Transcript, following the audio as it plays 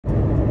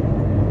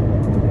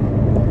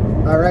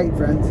All right,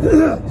 friends.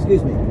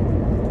 Excuse me.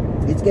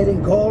 It's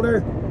getting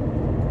colder.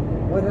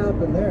 What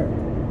happened there?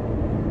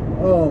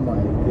 Oh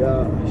my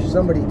gosh.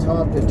 Somebody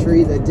topped a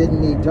tree that didn't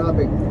need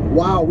topping.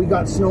 Wow, we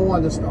got snow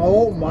on this.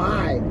 Oh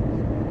my.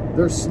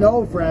 There's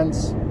snow,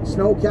 friends.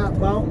 Snow-capped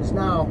mountains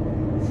now.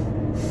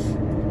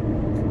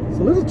 It's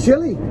a little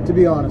chilly, to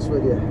be honest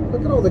with you.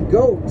 Look at all the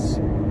goats.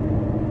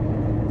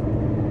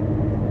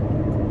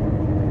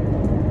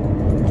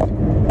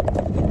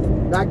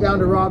 Back down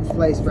to Rob's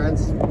place,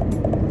 friends.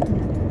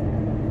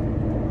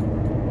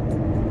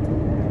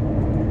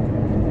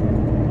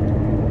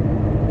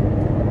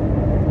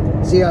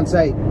 See you on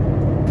site.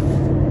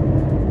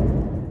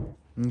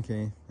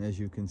 Okay, as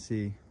you can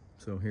see,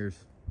 so here's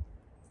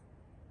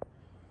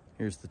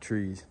the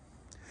trees.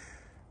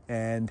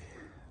 And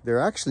they're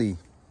actually,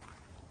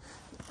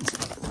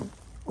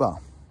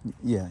 well,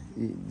 yeah,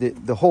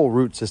 the whole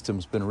root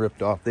system's been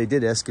ripped off. They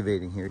did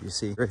excavating here, you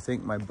see. I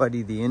think my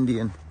buddy, the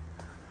Indian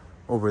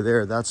over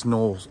there, that's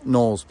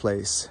Noel's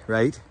place,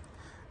 right?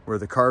 Where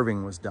the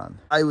carving was done.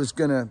 I was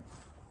gonna,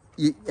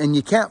 and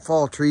you can't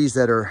fall trees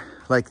that are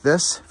like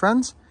this,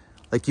 friends.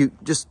 Like, you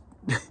just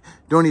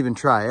don't even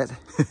try it.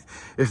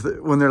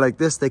 When they're like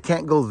this, they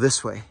can't go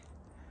this way.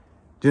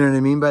 Do you know what I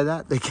mean by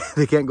that?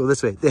 They can't go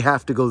this way. They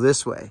have to go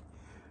this way.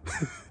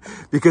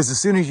 Because as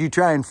soon as you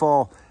try and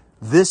fall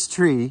this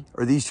tree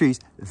or these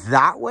trees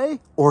that way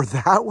or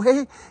that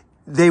way,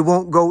 they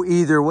won't go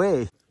either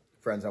way.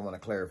 Friends, I want to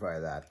clarify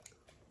that.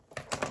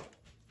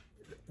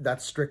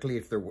 That's strictly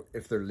if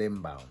they're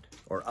limb bound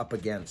or up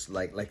against,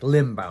 like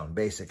limb bound,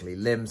 basically,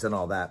 limbs and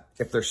all that.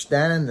 If they're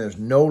standing, there's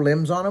no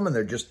limbs on them and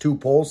they're just two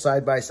poles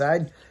side by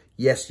side,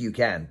 yes, you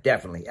can,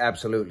 definitely,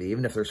 absolutely.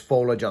 Even if there's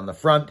foliage on the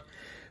front,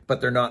 but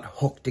they're not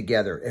hooked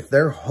together. If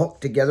they're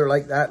hooked together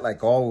like that,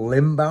 like all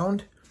limb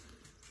bound,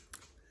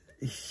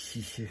 it's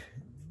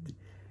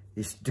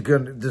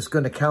just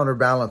going to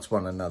counterbalance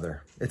one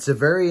another. It's a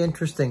very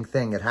interesting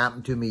thing. It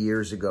happened to me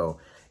years ago,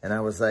 and I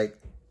was like,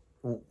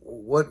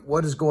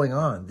 what is going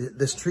on?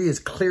 This tree is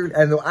cleared,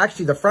 and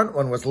actually the front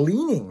one was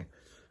leaning.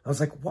 I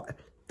was like, what?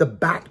 The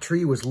back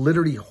tree was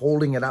literally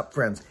holding it up,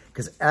 friends,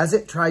 because as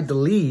it tried to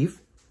leave,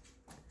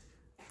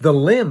 the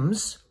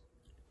limbs,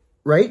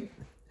 right?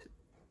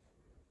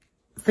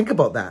 Think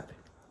about that.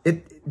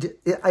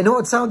 I know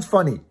it sounds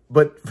funny,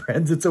 but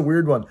friends, it's a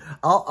weird one.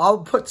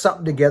 I'll put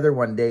something together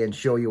one day and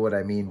show you what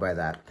I mean by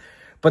that.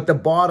 But the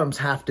bottoms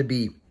have to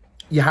be,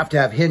 you have to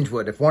have hinge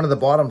wood. If one of the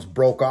bottoms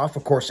broke off,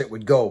 of course it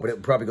would go, but it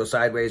would probably go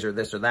sideways or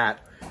this or that.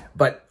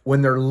 But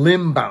when they're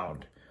limb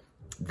bound,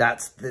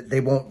 they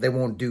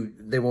won't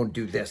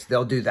do this.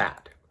 They'll do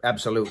that.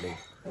 Absolutely.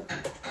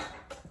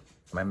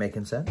 Am I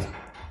making sense?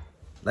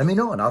 Let me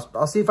know and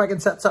I'll see if I can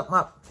set something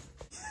up.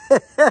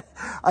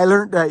 I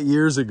learned that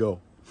years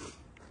ago.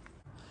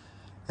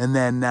 And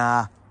then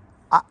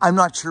I'm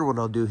not sure what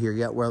I'll do here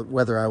yet,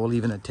 whether I will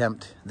even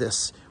attempt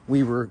this.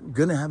 We were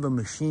going to have a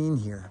machine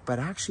here, but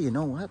actually, you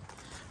know what?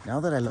 Now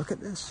that I look at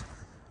this,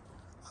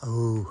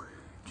 oh,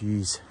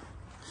 geez.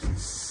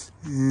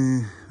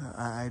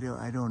 I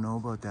don't know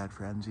about that,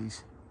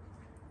 friendsies.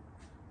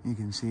 You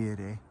can see it,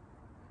 eh?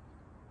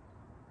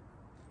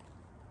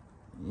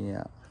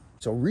 Yeah.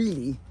 So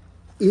really,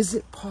 is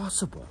it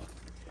possible?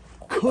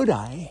 Could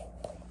I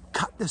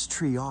cut this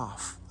tree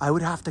off? I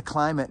would have to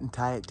climb it and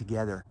tie it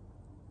together.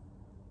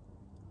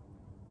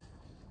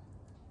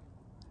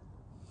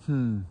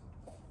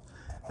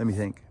 Let me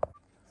think.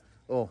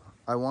 Oh,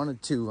 I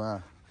wanted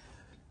to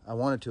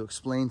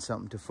explain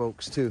something to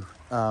folks too.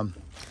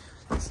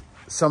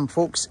 Some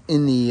folks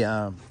in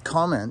the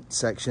comment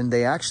section,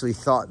 they actually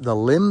thought the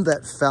limb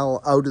that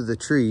fell out of the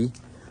tree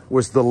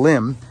was the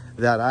limb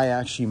that I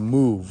actually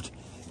moved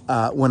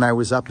when I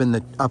was up in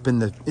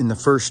the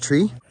first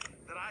tree.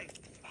 That I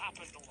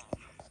happened to love.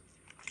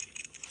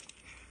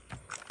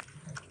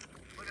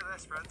 Look at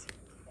this, friends.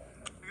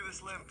 Look at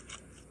this limb.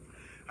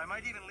 I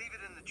might even leave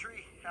it in the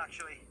tree,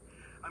 actually.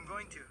 I'm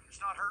going to. It's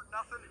not hurt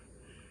nothing.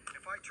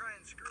 If I try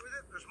and screw with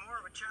it, there's more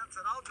of a chance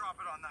that I'll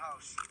drop it on the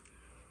house.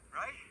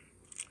 Right?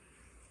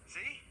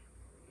 See?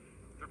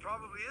 There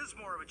probably is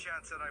more of a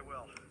chance that I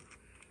will.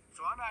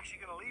 So I'm actually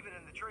going to leave it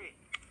in the tree.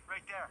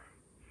 Right there.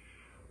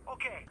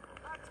 Okay.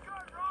 That's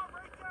good, Rob.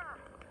 Right there.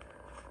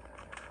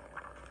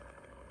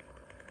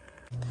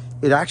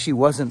 It actually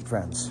wasn't,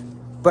 friends.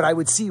 But I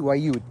would see why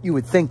you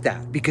would think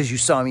that, because you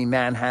saw me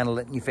manhandle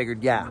it and you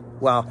figured, yeah,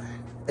 well,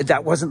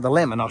 that wasn't the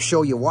limb, and I'll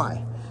show you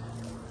why.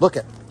 Look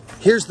at,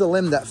 here's the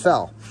limb that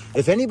fell.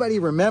 If anybody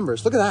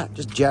remembers, look at that,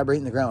 just jab right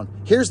in the ground.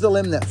 Here's the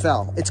limb that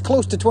fell. It's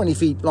close to 20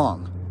 feet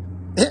long.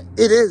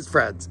 It is,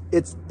 friends.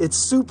 It's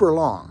super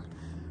long.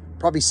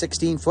 Probably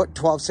 16 foot,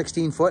 12,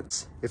 16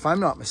 foot. If I'm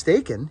not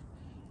mistaken,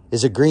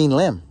 is a green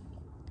limb.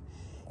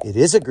 It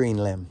is a green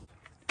limb.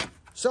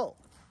 So,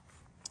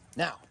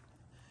 now,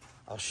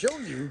 I'll show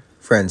you.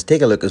 Friends,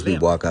 take a look as we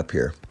walk up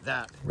here.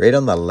 Right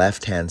on the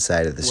left-hand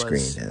side of the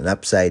screen, an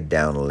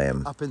upside-down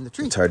limb. Up in the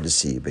tree. It's hard to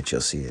see, but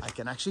you'll see it. I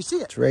can actually see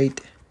it. It's right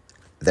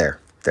there.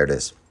 There it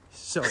is.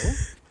 So,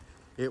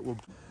 it will...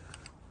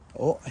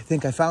 Oh, I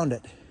think I found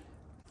it.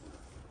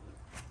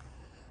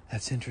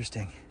 That's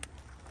interesting.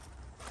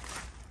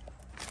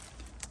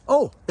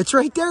 Oh, it's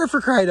right there,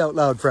 for crying out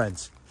loud,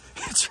 friends.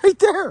 It's right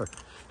there.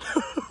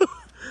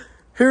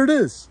 Here it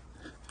is.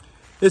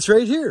 It's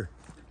right here.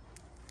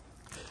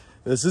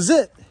 This is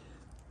it.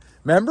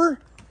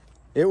 Remember?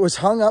 It was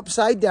hung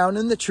upside down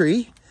in the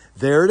tree.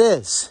 There it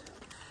is.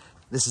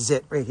 This is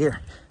it right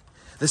here.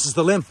 This is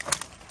the limb.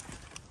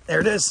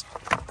 There it is.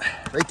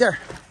 Right there.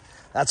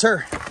 That's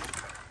her.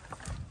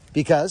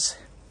 Because,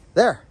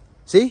 there.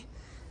 See?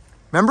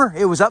 Remember?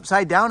 It was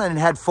upside down and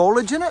it had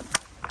foliage in it.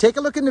 Take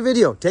a look in the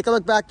video. Take a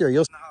look back there.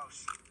 You'll see.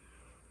 House,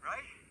 right?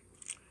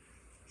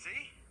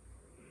 See?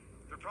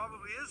 There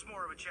probably is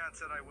more of a chance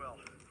that I will.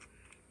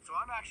 So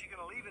I'm actually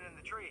going to leave it in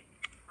the tree.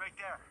 Right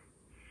there.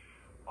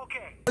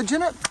 Okay. Foliage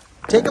in it.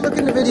 Take a look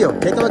in the video.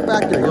 Take a look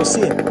back there. You'll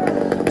see it.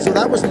 So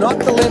that was not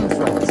the limb,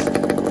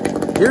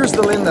 friends. Here's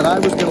the limb that I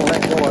was going to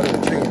let go out of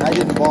the tree, and I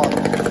didn't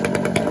bother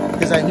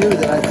because I knew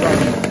that I'd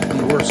probably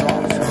be worse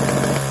off.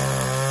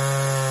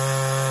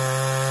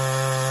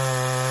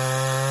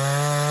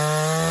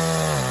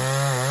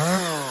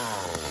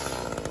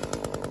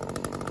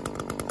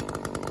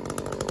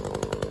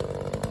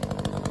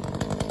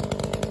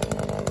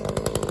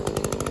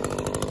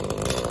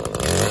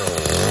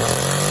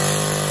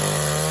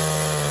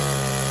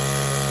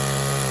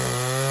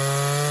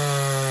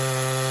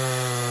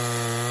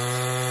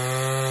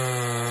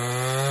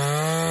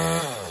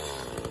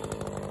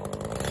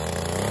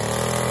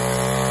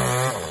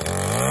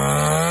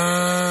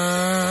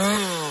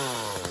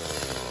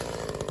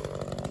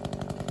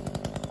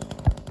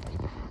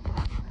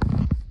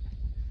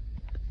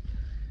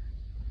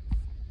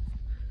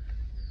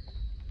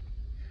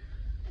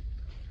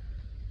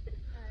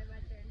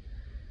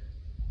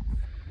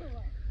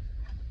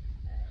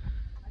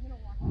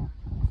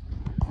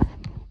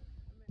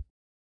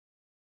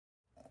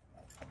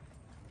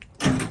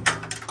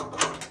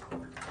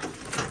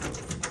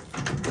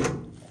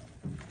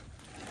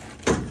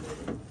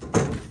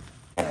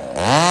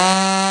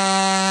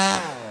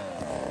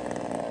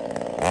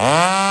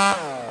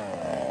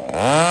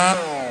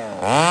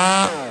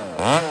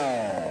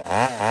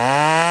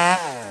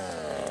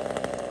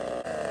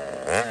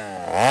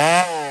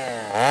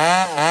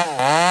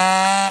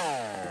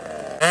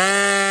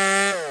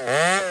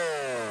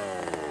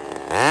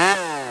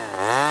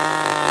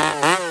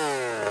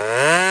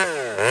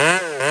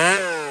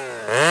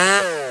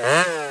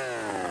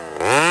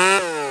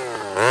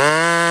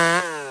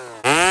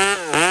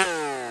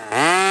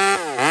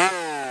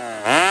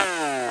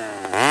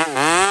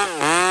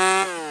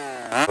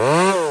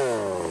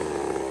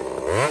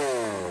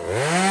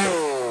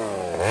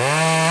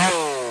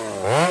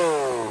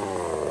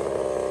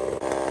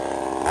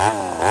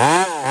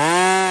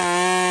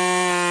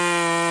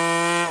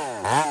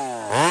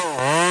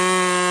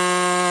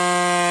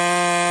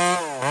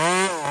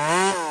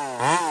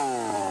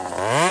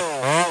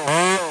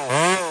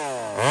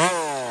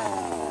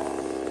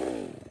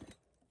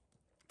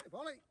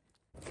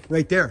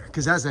 Right there,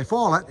 because as I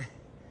fall it,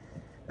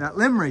 that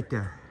limb right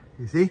there,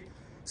 you see,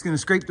 it's going to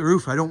scrape the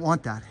roof. I don't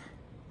want that,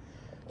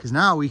 because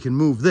now we can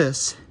move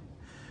this,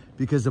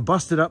 because the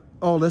busted up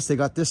all this, they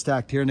got this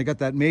stacked here and they got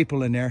that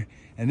maple in there,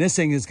 and this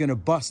thing is going to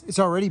bust. It's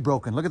already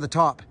broken. Look at the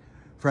top,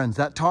 friends.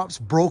 That top's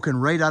broken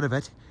right out of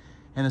it,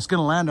 and it's going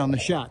to land on the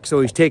shack.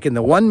 So he's taken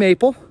the one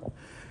maple,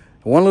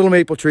 one little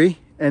maple tree,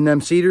 and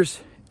them cedars,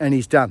 and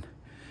he's done.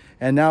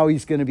 And now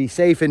he's going to be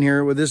safe in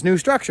here with this new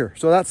structure.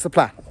 So that's the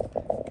plan.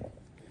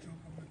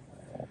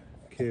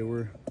 Okay,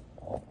 we're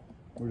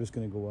just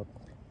gonna go up,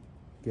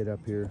 get up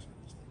here,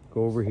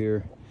 go over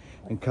here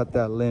and cut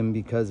that limb,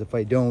 because if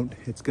I don't,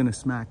 it's gonna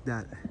smack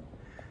that,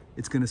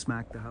 it's gonna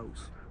smack the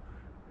house.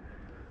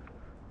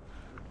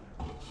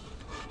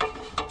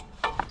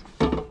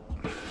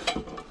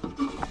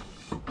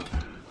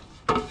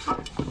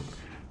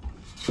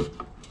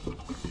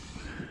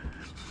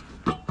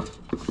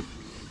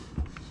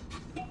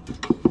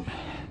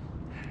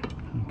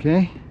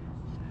 Okay.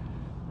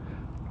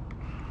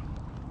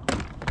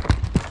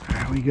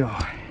 There we go.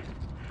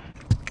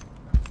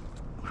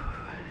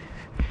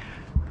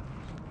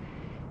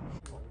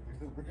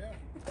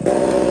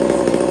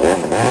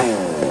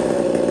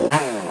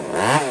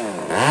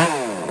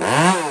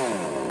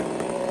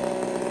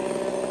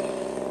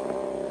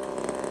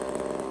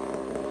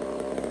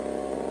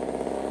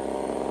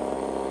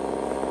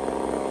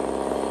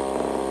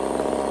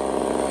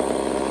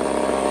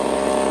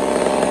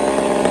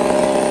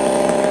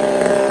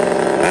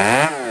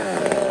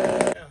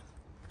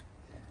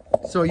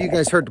 So you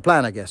guys heard the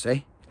plan, I guess,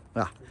 eh?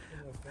 Well,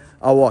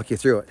 I'll walk you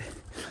through it.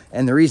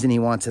 And the reason he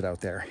wants it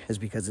out there is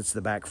because it's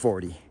the back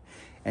 40,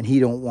 and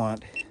he don't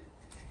want,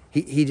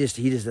 he just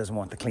doesn't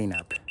want the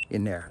cleanup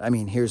in there. I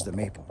mean, here's the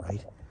maple,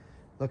 right?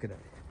 Look at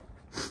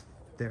it.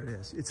 There it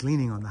is. It's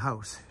leaning on the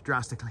house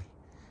drastically,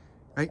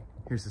 right?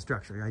 Here's the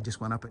structure. I just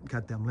went up it and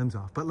cut them limbs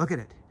off, but look at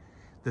it.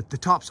 The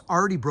top's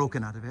already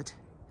broken out of it.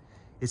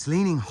 It's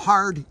leaning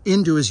hard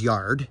into his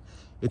yard.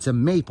 It's a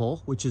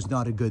maple, which is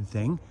not a good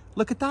thing.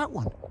 Look at that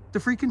one. The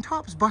freaking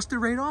top's busted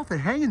right off it,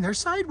 hanging there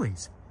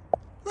sideways.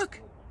 Look.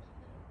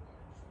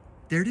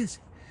 There it is.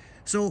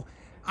 So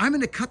I'm going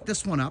to cut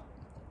this one up,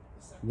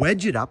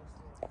 wedge it up,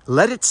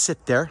 let it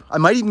sit there. I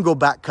might even go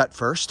back cut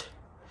first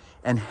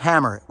and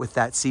hammer it with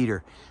that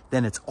cedar.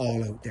 Then it's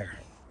all out there.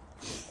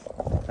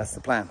 That's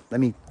the plan. Let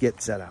me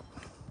get set up.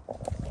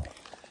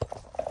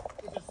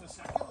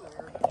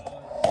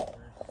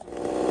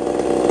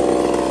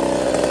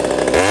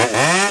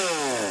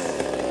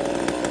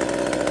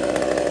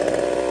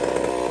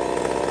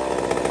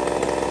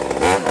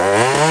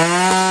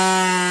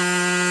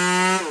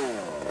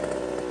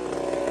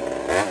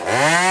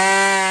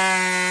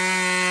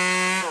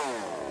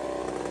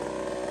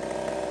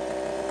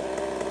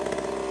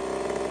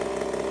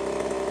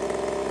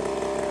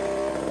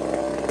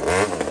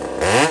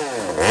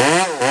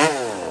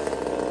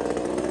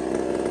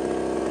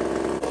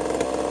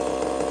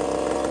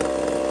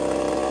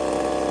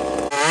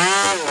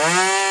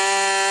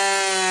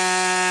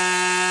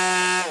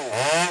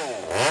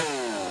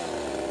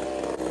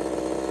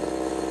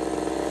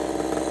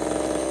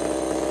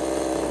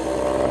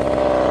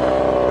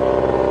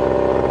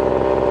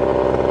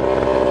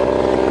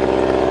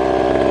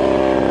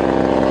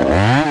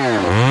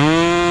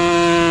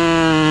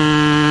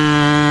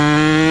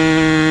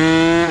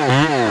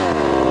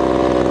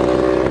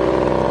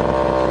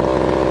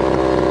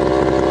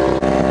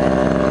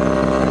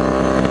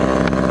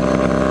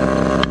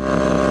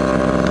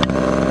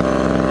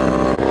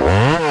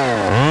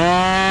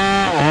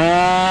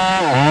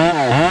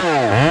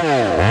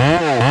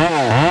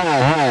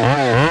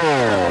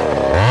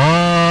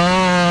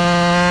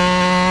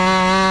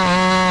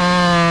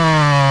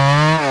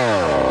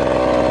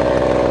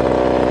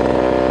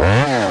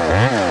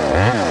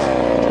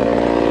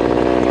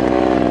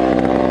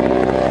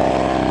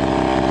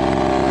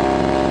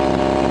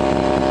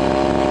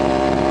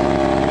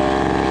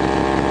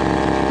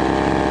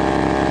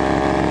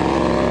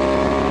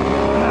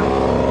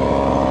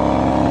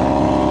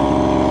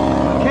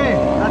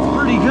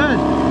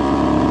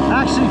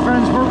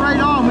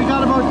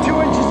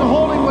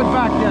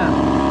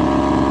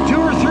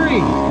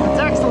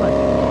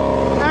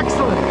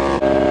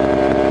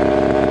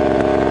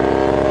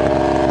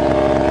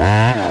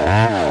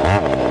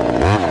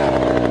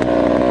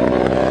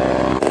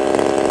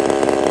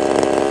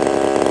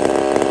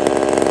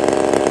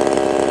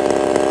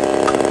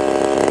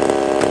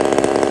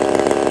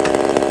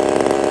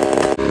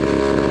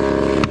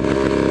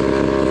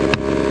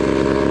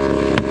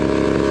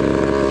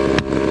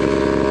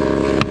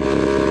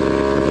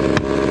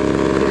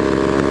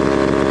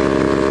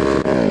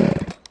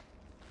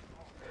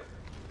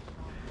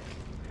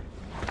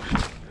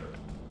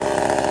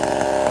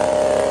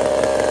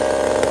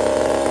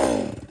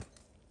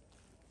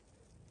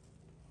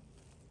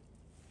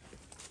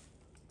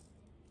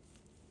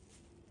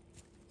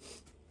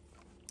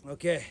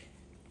 Okay,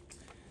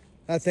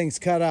 that thing's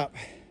cut up.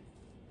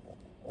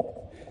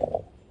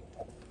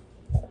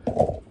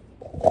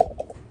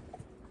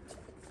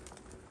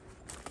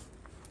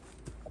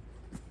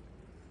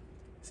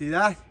 See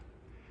that?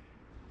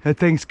 That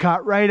thing's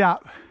cut right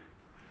up.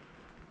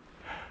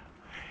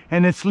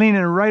 And it's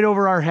leaning right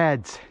over our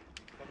heads.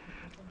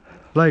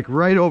 Like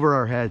right over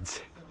our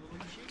heads.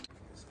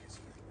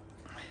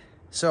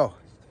 So,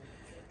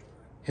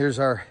 here's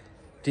our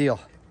deal.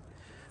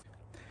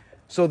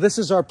 So this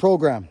is our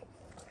program.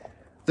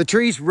 The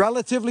tree's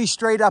relatively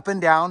straight up and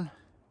down,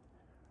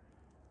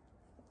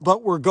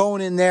 but we're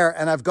going in there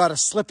and I've got to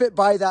slip it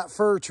by that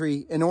fir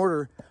tree in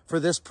order for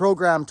this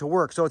program to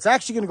work. So it's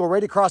actually going to go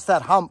right across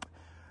that hump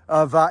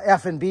of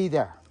F and B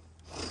there.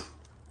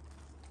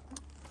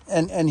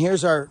 And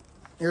here's our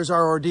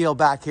ordeal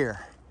back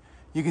here.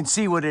 You can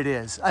see what it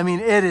is. I mean,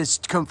 it is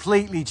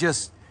completely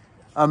just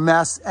a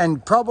mess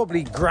and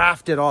probably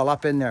grafted all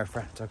up in there,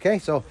 friends. Okay,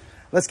 so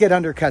let's get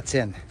undercuts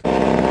in.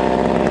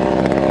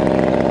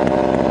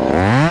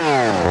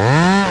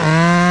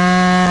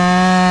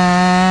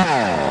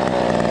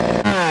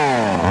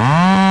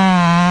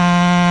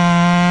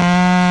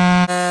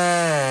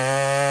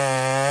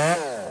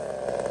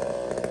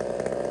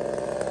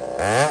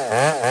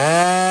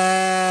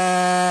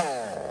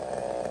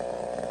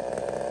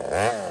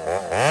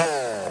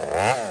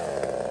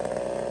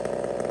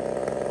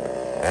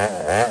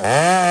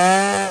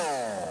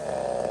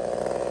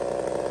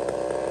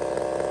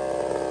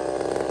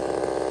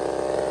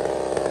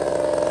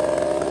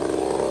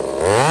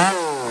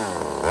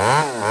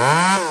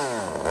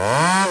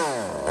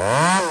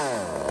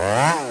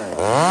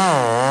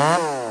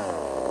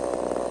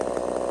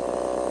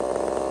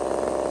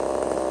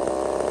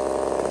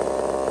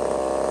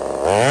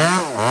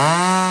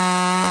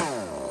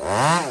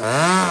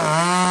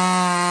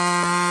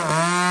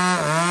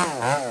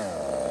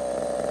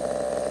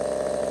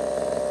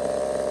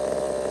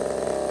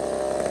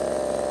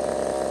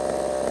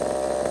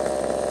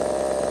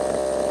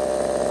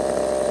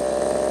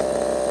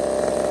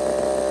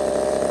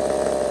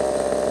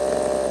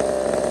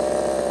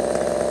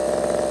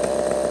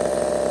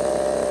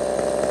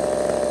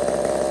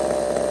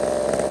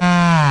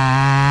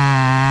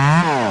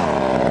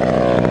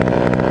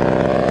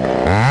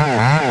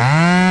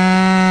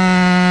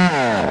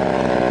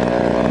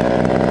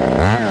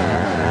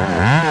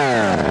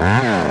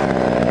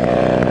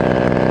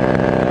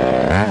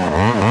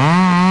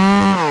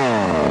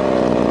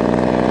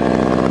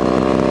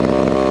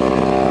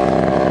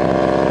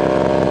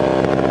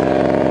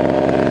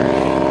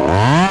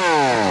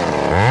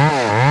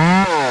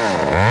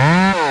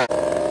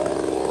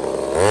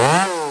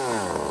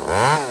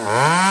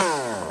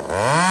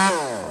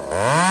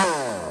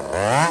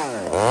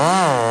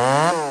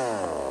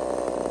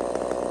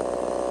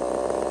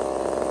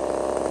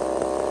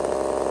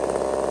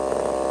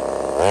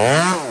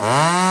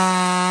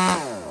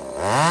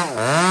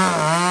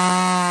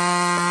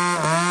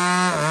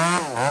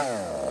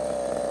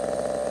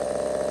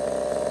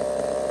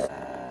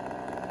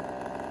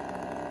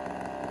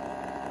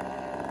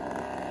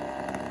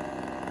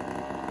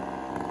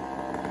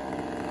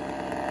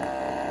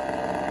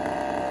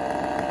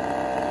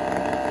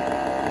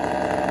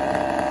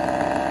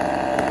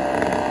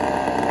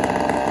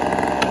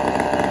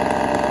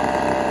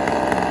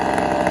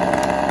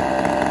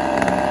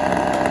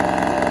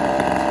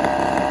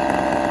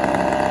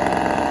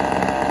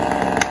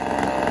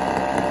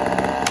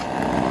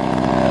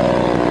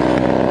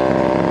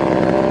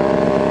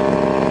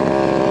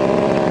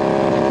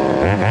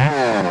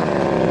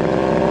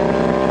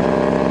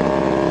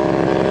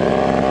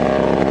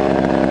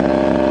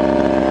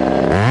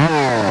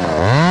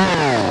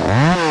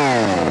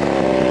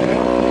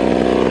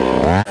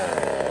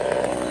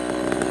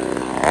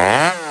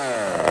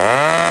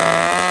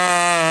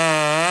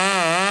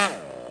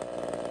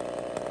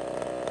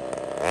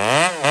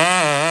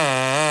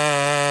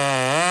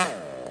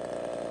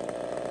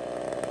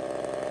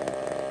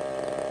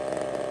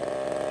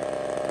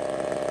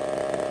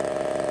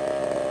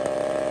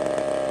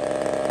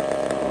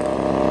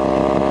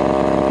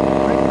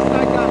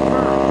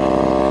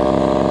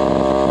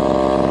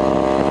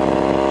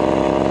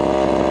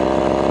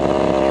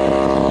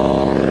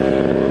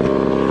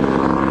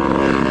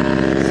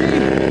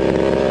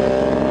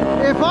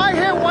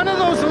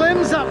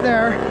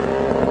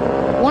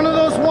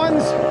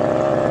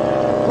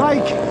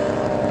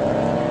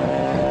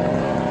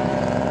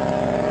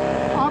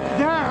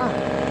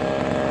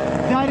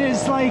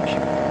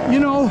 like, you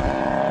know,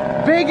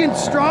 big and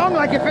strong,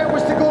 like if it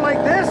was to go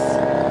like this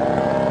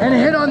and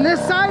hit on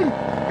this side,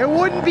 it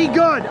wouldn't be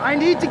good. I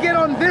need to get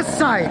on this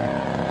side.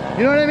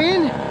 You know what I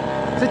mean?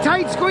 It's a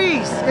tight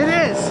squeeze. It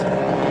is.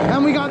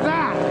 And we got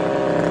that.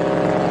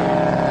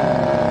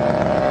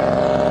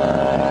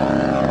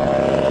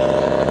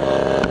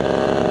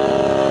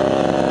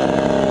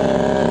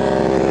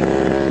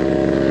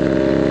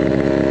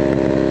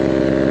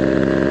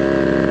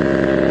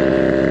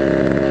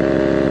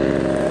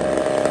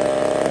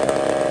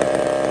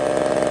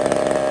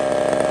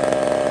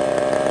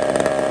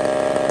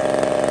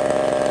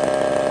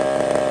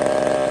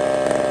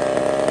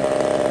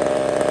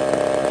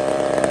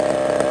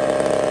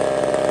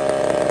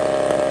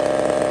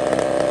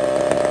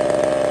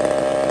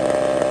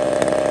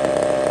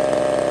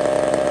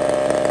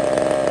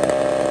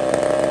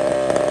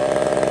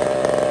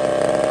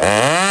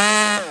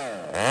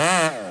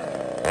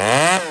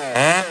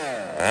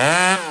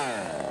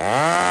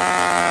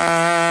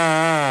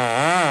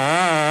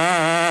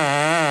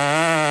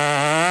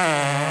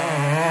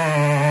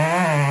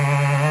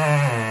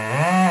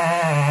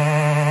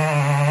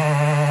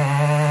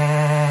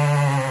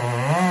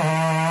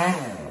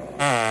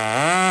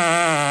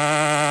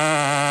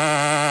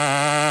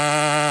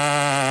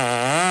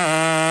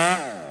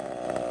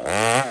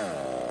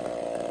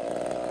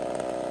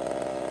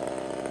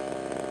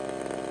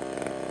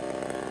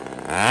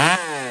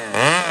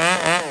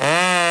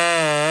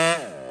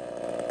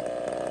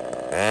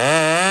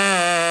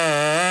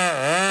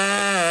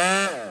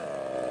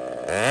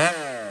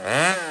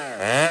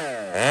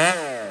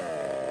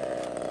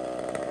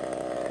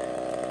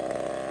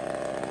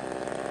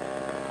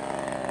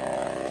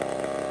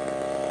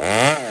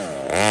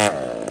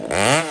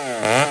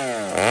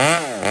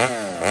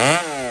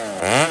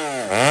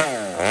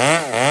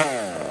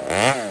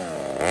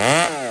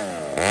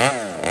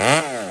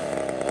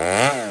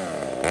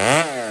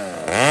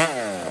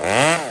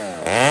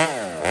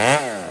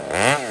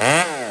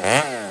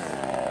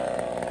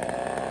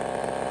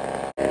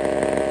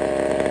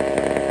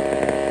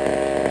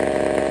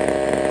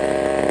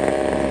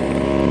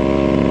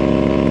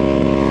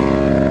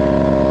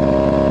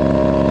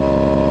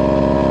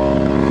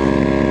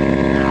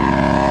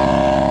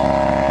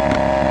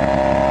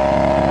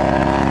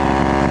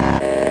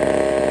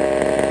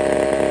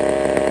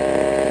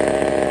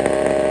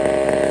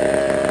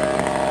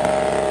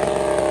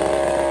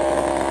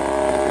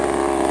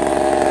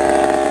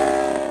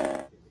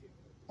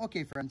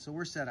 Okay, friends, so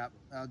we're set up.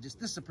 This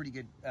is a pretty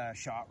good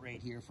shot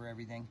right here for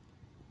everything.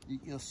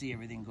 You'll see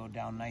everything go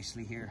down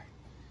nicely here.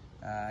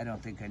 I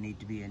don't think I need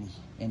to be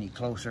any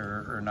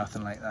closer or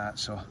nothing like that.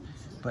 So,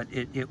 but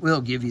it will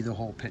give you the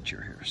whole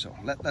picture here. So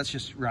let's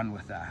just run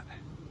with that.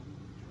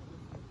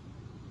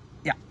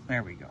 Yeah,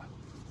 there we go.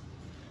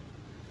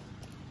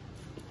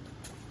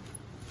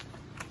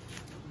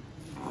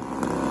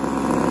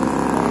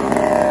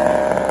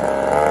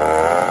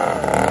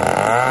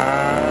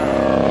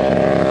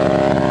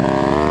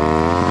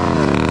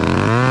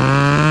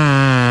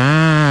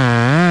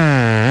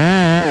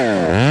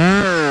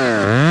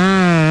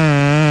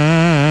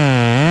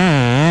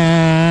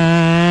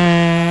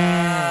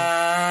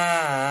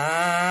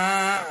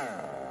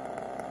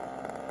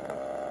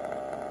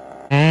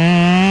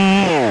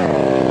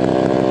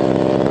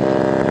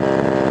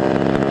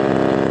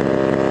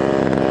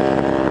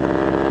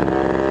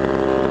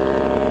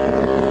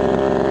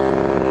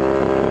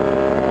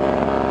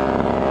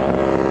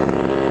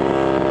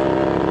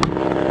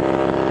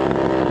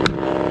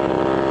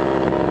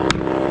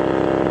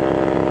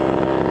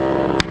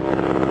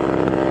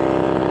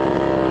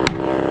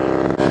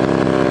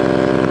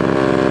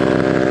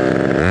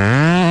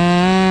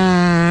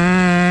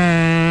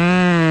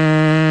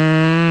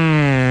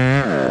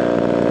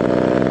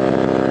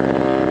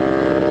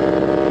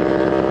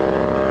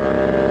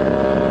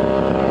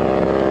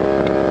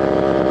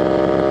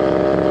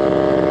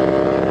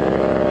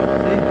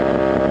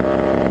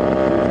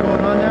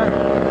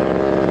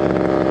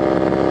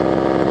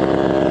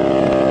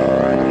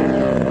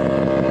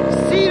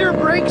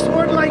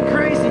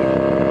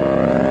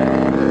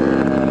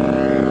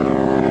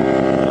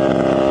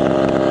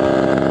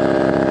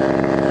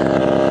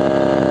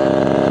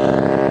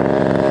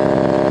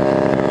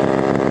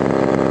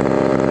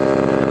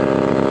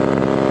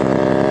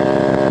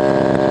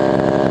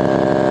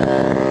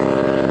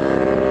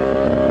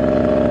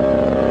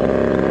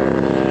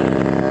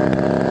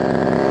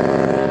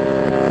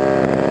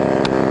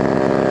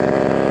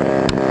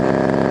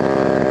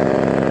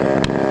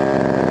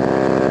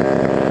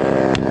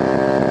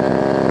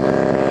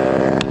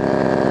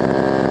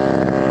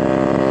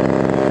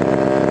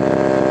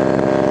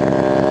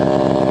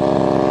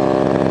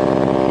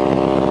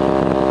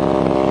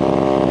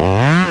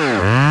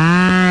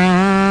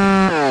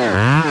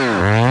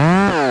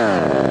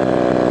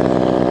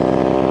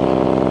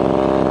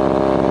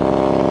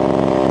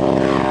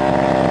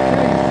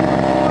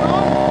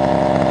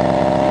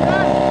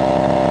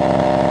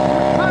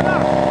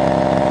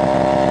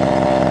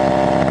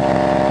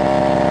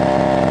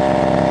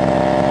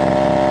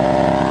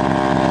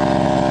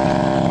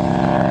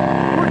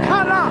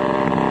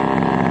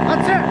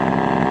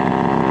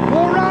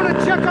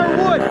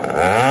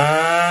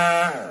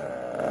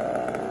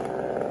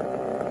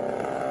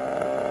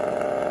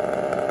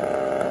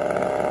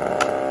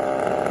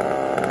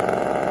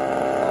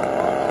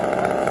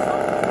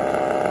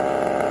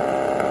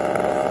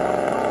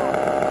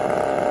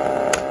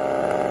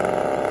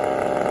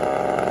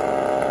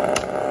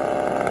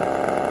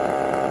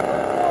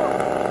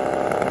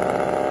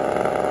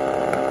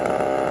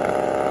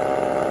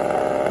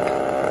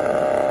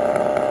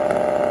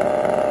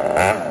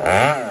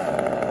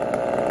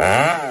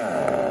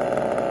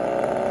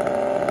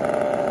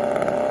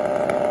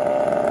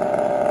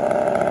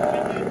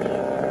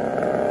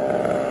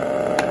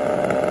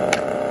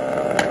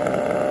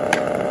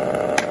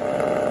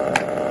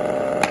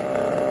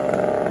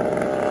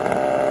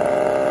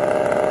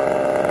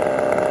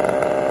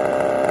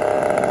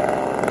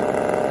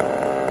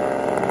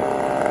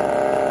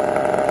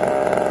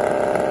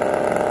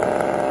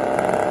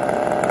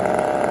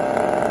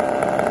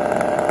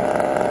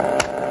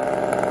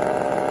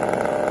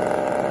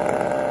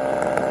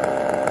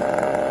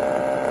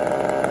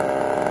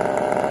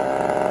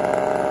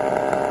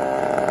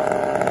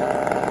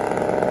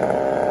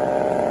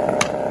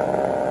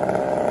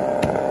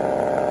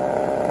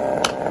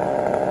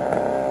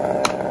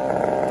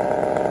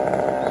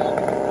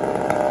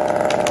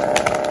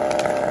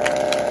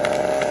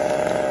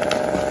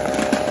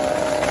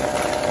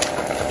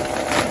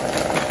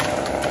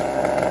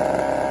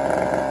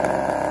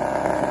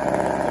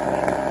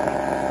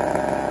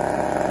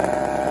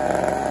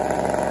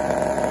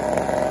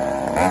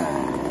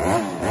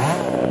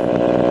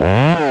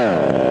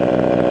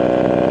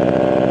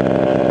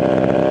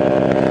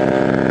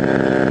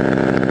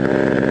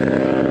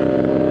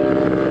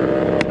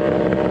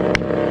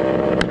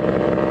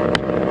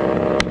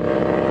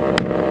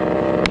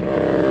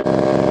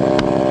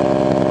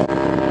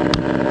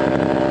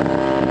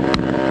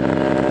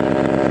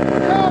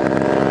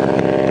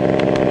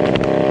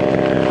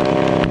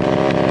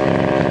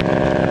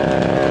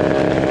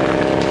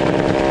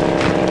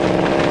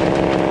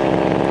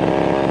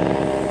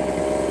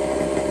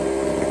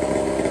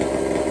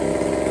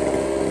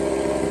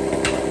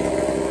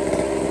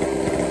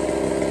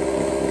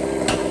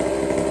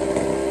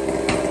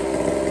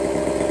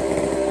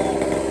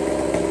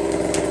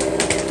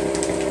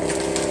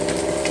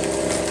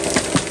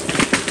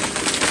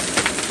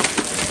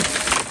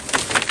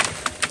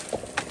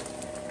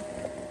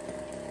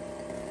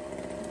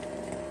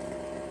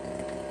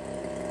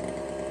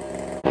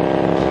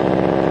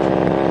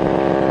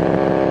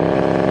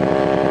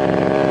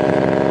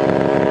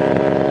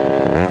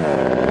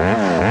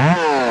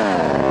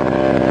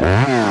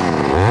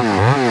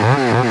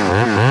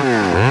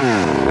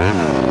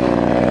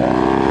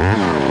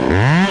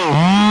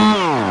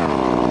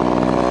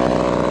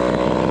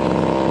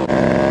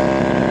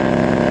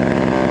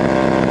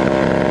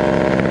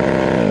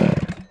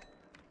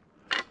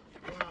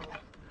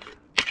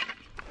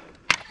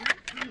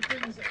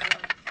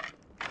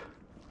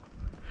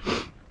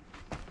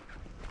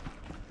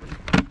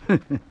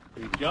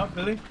 Good job,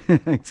 Billy.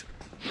 Thanks.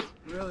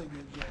 Really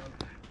good job.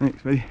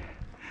 Thanks, buddy.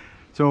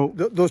 So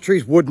those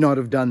trees would not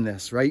have done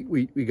this, right?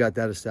 We got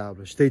that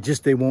established.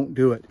 They won't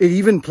do it. It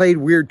even played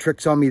weird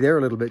tricks on me there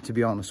a little bit, to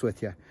be honest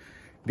with you,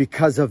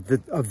 because of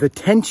the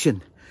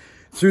tension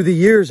through the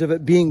years of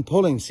it being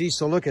pulling. See,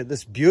 so look at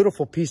this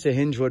beautiful piece of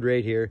hingewood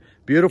right here,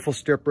 beautiful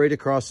strip right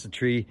across the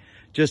tree.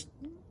 Just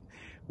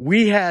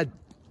we had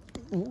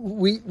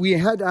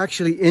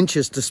actually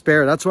inches to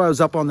spare. That's why I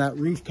was up on that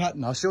reef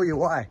cutting. I'll show you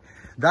why.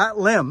 That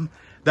limb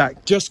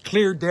that just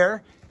cleared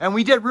there, and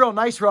we did real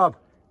nice, Rob.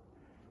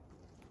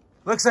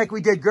 Looks like we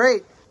did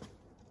great.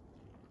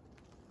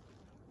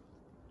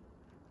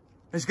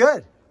 It's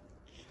good.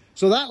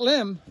 So that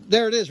limb,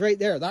 there it is right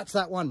there. That's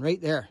that one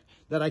right there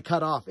that I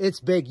cut off. It's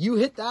big. You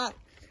hit that.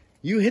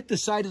 You hit the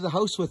side of the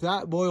house with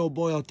that. Boy, oh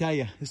boy, I'll tell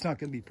you. It's not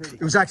going to be pretty.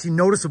 It was actually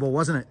noticeable,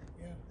 wasn't it?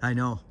 Yeah. I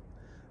know.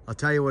 I'll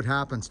tell you what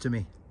happens to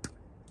me.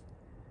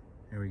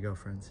 There we go,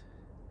 friends.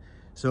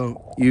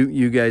 So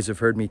you guys have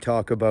heard me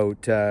talk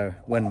about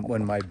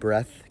when my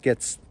breath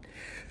gets...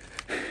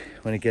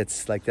 When it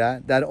gets like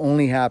that, that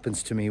only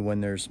happens to me when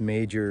there's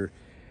major,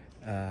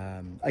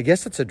 I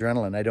guess it's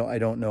adrenaline. I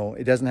don't know.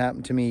 It doesn't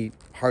happen to me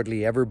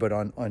hardly ever, but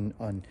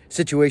on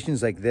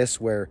situations like this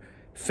where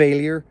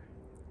failure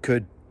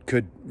could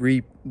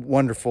reap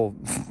wonderful,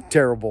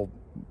 terrible,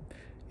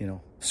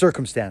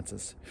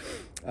 circumstances,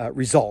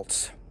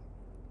 results.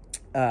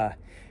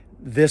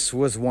 This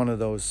was one of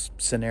those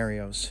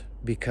scenarios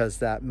because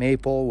that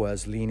maple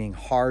was leaning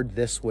hard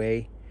this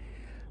way.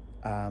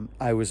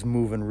 I was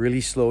moving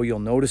really slow. You'll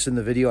notice in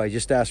the video, I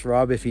just asked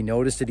Rob if he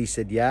noticed it. He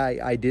said, yeah,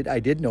 I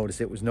did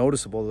notice it. It was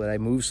noticeable that I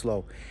moved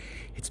slow.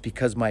 It's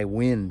because my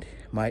wind,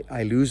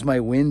 I lose my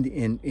wind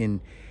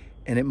and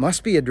it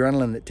must be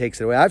adrenaline that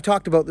takes it away. I've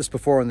talked about this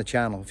before on the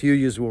channel. A few of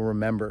you will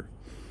remember.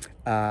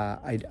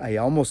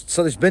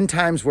 So there's been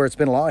times where it's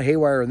been a lot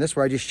haywire in this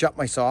where I just shut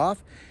my saw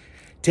off,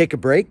 take a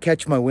break,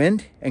 catch my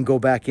wind, and go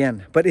back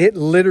in. But it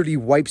literally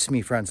wipes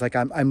me, friends. Like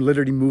I'm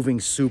literally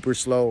moving super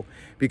slow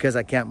because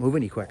I can't move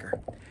any quicker.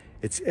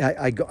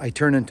 I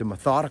turn into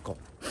methodical.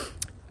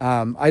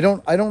 I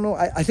don't know.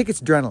 I think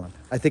it's adrenaline.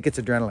 I think it's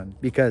adrenaline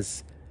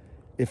because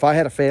if I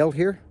had a failed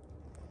here,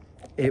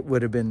 it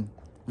would have been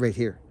right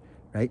here,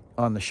 right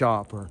on the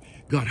shop, or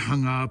got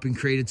hung up and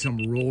created some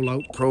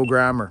rollout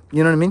program, or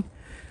you know what I mean.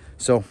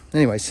 So,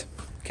 anyways,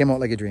 came out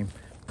like a dream.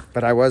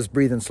 But I was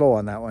breathing slow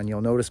on that one.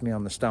 You'll notice me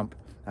on the stump.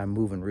 I'm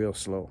moving real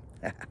slow,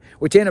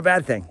 which ain't a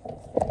bad thing.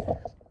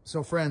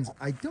 So friends,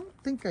 I don't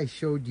think I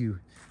showed you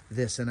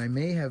this, and I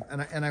may have,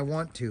 and I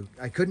want to.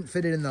 I couldn't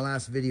fit it in the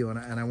last video,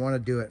 and I want to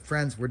do it.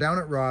 Friends, we're down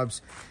at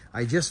Rob's.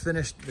 I just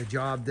finished the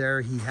job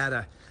there.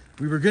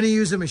 We were going to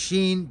use a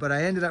machine, but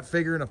I ended up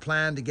figuring a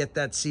plan to get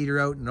that cedar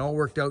out, and it all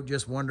worked out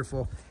just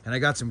wonderful. And I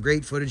got some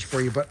great footage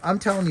for you, but I'm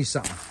telling you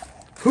something.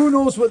 Who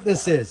knows what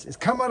this is? It's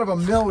come out of a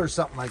mill or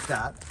something like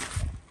that.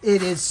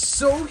 It is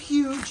so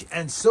huge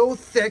and so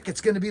thick,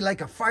 it's going to be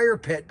like a fire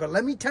pit. But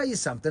let me tell you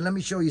something. Let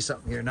me show you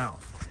something here now.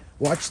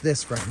 Watch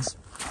this, friends.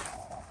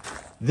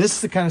 This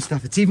is the kind of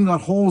stuff. It's even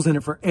got holes in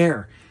it for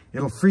air.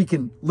 It'll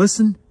freaking...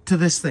 Listen to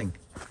this thing.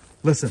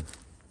 Listen.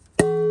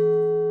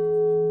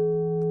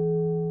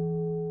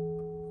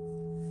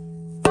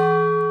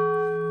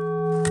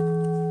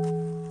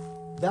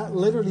 That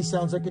literally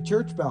sounds like a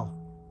church bell.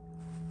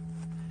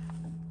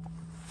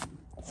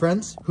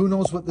 Friends, who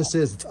knows what this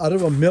is? It's out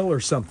of a mill or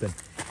something.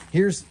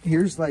 Here's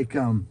like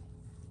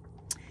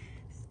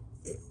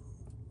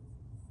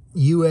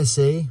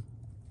USA.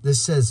 This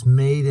says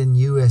made in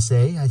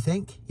USA, I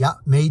think. Yeah,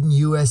 made in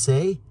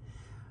USA.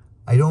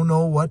 I don't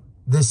know what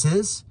this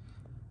is,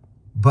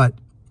 but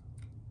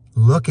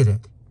look at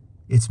it.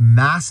 It's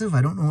massive.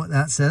 I don't know what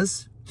that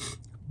says,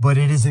 but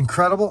it is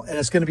incredible, and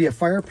it's going to be a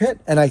fire pit,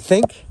 and I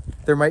think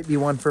there might be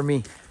one for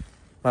me.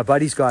 My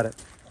buddy's got it.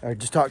 I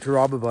just talked to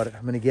Rob about it.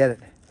 I'm going to get it.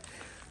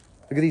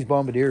 Look at these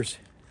bombardiers.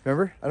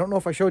 Remember? I don't know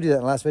if I showed you that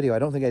in the last video. I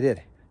don't think I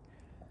did.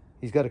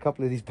 He's got a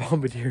couple of these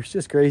bombardiers.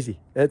 Just crazy.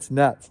 It's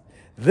nuts.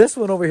 This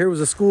one over here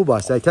was a school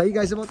bus. Did I tell you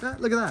guys about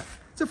that? Look at that.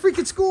 It's a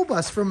freaking school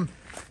bus from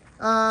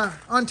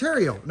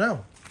Ontario.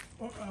 No.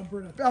 Oh,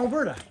 Alberta.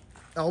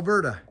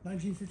 Alberta.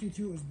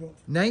 1952 it was built.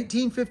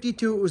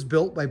 1952 it was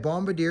built by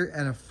Bombardier,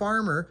 and a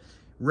farmer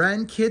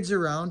ran kids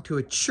around to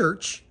a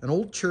church, an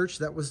old church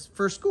that was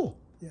for school.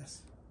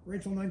 Yes.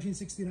 Right till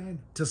 1969.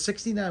 Till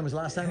 69 was the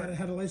last time. It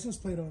had a license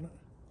plate on it.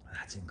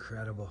 That's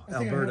incredible. I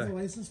think Alberta. I have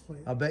the license plate.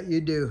 I'll bet you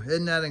do.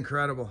 Isn't that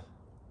incredible?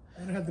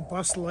 And it had the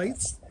bus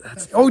lights.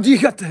 Do you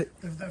got the...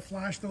 That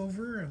flashed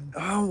over. And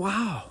Oh,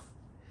 wow.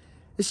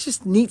 It's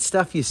just neat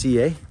stuff you see,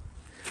 eh?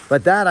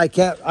 But that I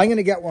can't... I'm going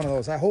to get one of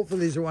those.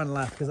 Hopefully these are one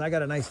left because I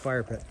got a nice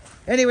fire pit.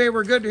 Anyway,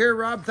 we're good here,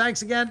 Rob.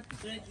 Thanks again.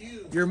 Thank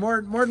you. You're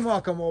more than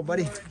welcome, old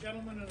buddy. You're a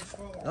gentleman and a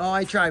scholar. Oh,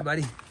 I try,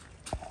 buddy.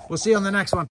 We'll see you on the next one.